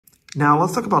Now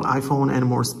let's talk about iPhone and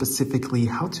more specifically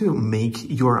how to make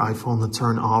your iPhone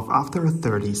turn off after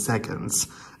 30 seconds.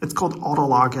 It's called auto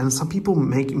lock, and some people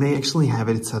may actually have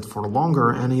it set for longer,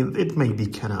 and it may be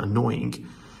kind of annoying.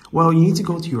 Well, you need to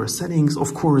go to your settings.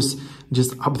 Of course,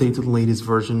 just update to the latest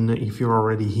version if you're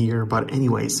already here. But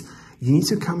anyways, you need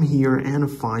to come here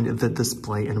and find the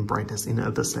display and brightness in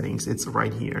the settings. It's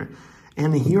right here.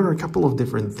 And here are a couple of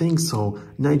different things. So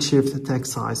night shift,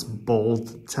 text size,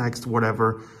 bold, text,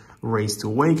 whatever, raise to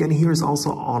wake. And here's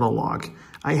also auto lock.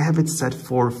 I have it set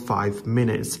for 5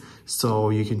 minutes. So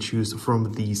you can choose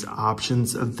from these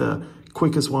options. The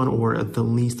quickest one or the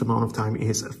least amount of time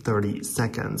is 30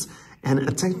 seconds. And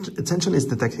attention is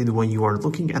detected when you are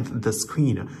looking at the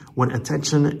screen. When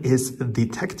attention is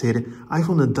detected,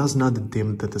 iPhone does not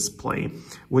dim the display,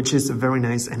 which is a very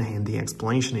nice and handy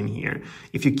explanation in here.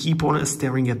 If you keep on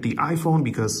staring at the iPhone,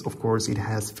 because of course it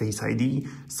has Face ID,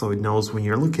 so it knows when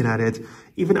you're looking at it,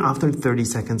 even after 30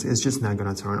 seconds, it's just not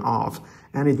gonna turn off.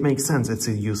 And it makes sense, it's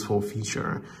a useful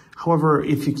feature. However,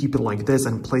 if you keep it like this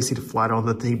and place it flat on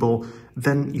the table,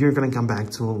 then you're gonna come back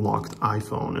to a locked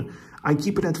iPhone. I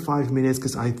keep it at 5 minutes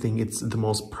because I think it's the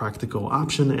most practical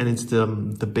option, and it's the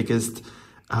biggest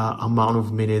amount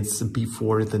of minutes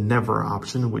before the never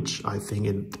option, which I think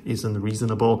it isn't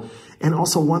reasonable. And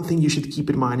also one thing you should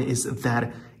keep in mind is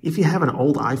that if you have an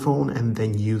old iPhone and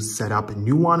then you set up a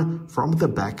new one from the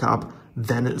backup,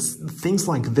 then things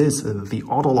like this, the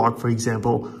auto lock, for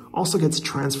example, also gets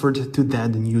transferred to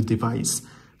that new device.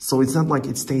 So it's not like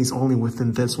it stays only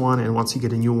within this one, and once you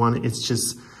get a new one, it's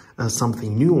just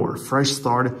something new or fresh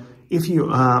start. If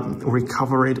you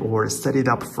recover it or set it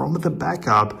up from the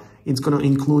backup, it's going to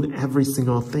include every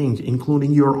single thing,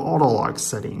 including your auto lock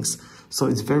settings. So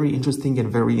it's very interesting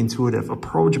and very intuitive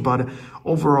approach, but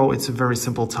overall it's a very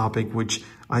simple topic, which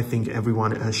I think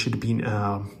everyone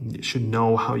should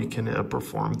know how you can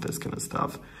perform this kind of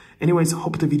stuff. Anyways,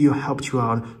 hope the video helped you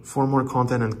out. For more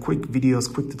content and quick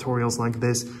videos, quick tutorials like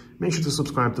this, make sure to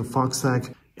subscribe to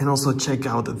Foxtecc. And also check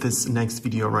out this next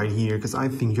video right here, because I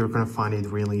think you're going to find it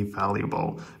really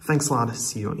valuable. Thanks a lot.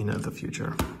 See you in the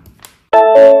future.